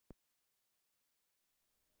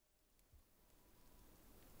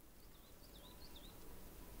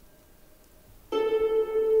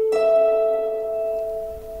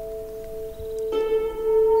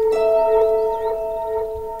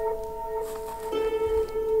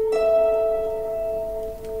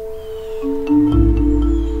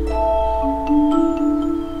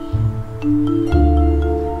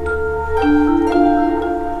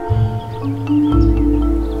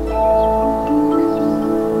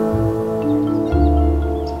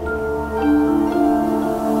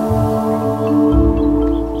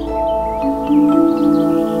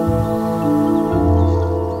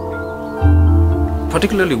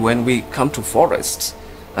Particularly when we come to forests,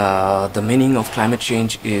 the meaning of climate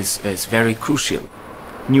change is very crucial.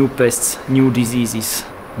 New pests, new diseases,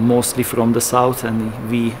 mostly from the south, and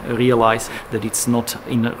we realize that it's not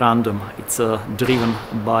in random, it's driven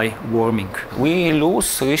by warming. We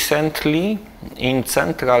lose recently in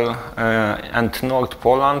central and north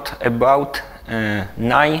Poland about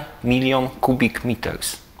 9 million cubic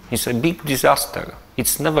meters. It's a big disaster.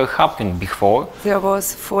 It's never happened before. There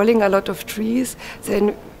was falling a lot of trees,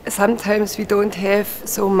 then sometimes we don't have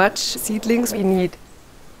so much seedlings we need.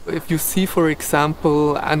 If you see, for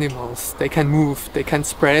example, animals, they can move, they can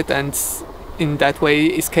spread and in that way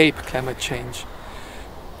escape climate change.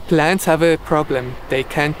 Plants have a problem. They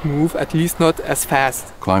can't move, at least not as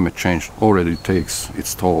fast. Climate change already takes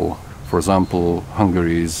its toll. For example,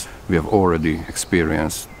 we have already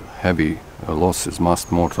experienced heavy losses,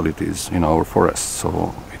 mass mortalities in our forests,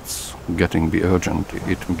 so it's getting be urgent.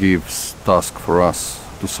 It gives task for us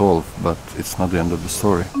to solve, but it's not the end of the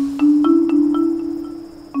story.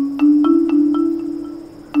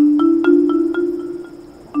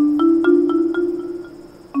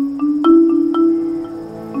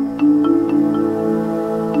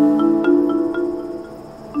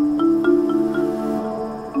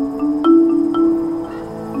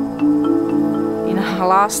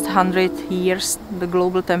 Last 100 years the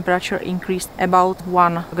global temperature increased about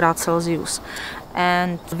 1 grade Celsius,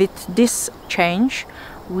 and with this change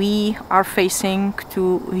we are facing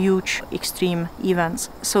two huge extreme events.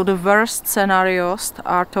 So the worst scenarios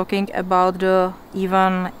are talking about the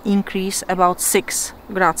even increase about 6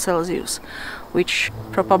 grade Celsius, which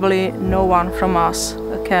probably no one from us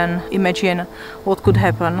can imagine what could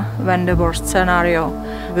happen when the worst scenario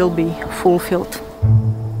will be fulfilled.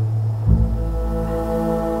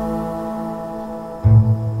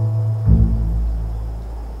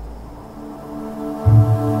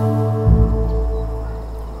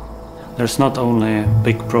 There's not only a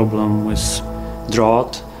big problem with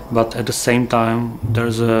drought, but at the same time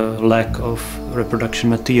there's a lack of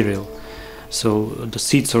reproduction material. So the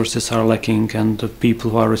seed sources are lacking and the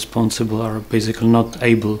people who are responsible are basically not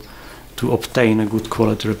able to obtain a good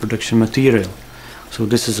quality reproduction material. So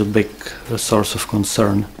this is a big source of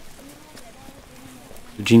concern.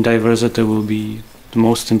 Gene diversity will be the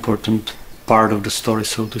most important part of the story,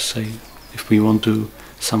 so to say, if we want to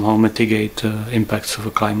somehow mitigate the impacts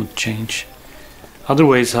of climate change. Other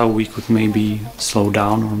ways how we could maybe slow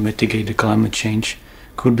down or mitigate the climate change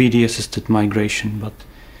could be the assisted migration, but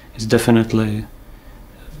it's definitely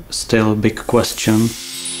still a big question.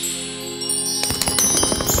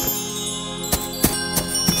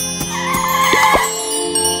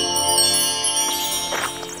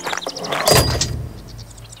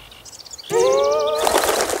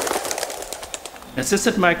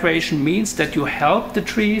 Assisted migration means that you help the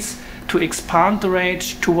trees to expand the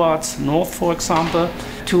range towards north, for example,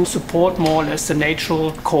 to support more or less the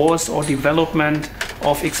natural course or development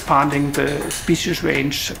of expanding the species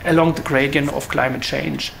range along the gradient of climate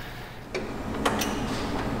change.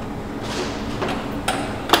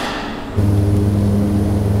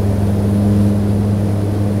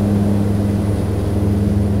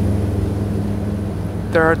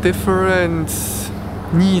 There are different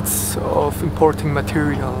needs of importing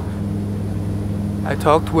material. I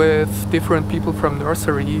talked with different people from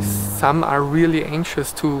nurseries. Some are really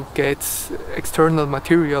anxious to get external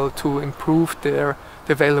material to improve the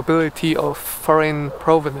availability of foreign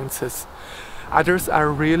provenances. Others are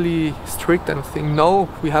really strict and think, no,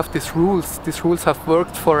 we have these rules. These rules have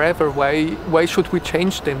worked forever. Why should we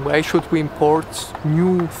change them? Why should we import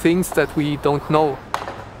new things that we don't know?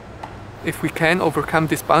 If we can overcome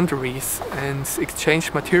these boundaries and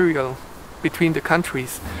exchange material between the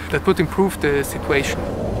countries, that would improve the situation.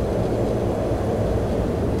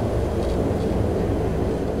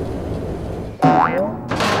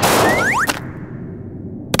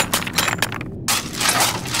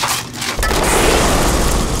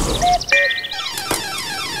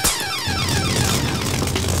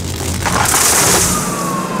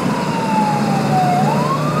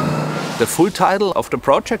 The full title of the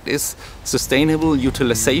project is Sustainable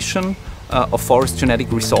Utilization of Forest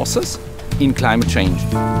Genetic Resources in Climate Change.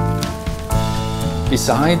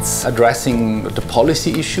 Besides addressing the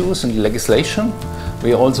policy issues and legislation,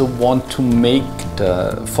 we also want to make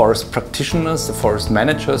the forest practitioners, the forest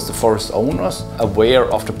managers, the forest owners aware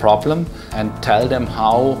of the problem and tell them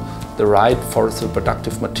how the right forest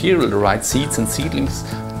reproductive material, the right seeds and seedlings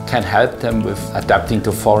can help them with adapting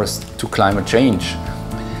the forest to climate change.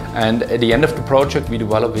 And at the end of the project, we're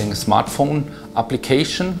developing a smartphone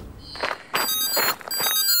application.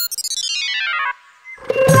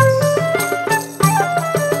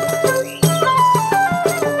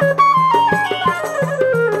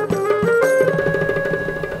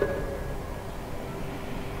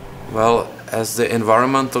 Well, as the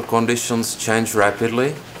environmental conditions change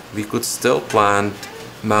rapidly, we could still plant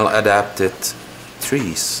maladapted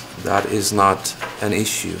trees. That is not an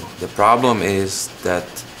issue. The problem is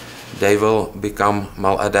that they will become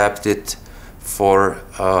maladapted for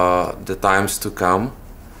the times to come,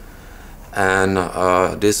 and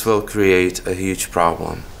this will create a huge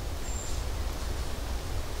problem.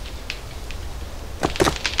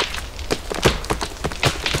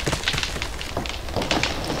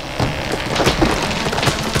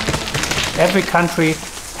 Every country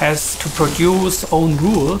has to produce own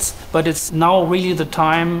rules, but it's now really the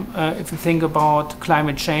time, if you think about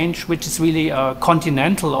climate change, which is really a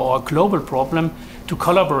continental or a global problem, to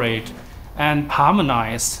collaborate and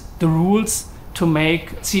harmonize the rules to make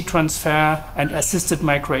seed transfer and assisted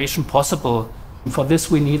migration possible. For this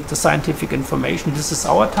we need the scientific information. This is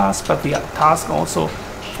our task, but the task also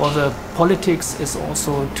for the politics is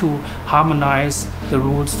also to harmonize the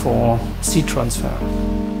rules for seed transfer.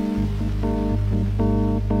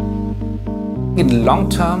 In the long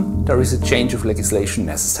term, there is a change of legislation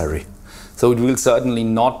necessary. So it will certainly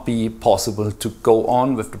not be possible to go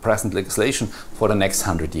on with the present legislation for the next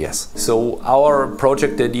 100 years. So our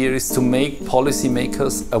project idea is to make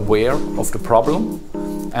policymakers aware of the problem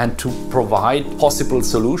and to provide possible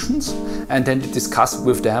solutions, and then to discuss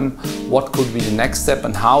with them what could be the next step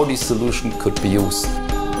and how this solution could be used.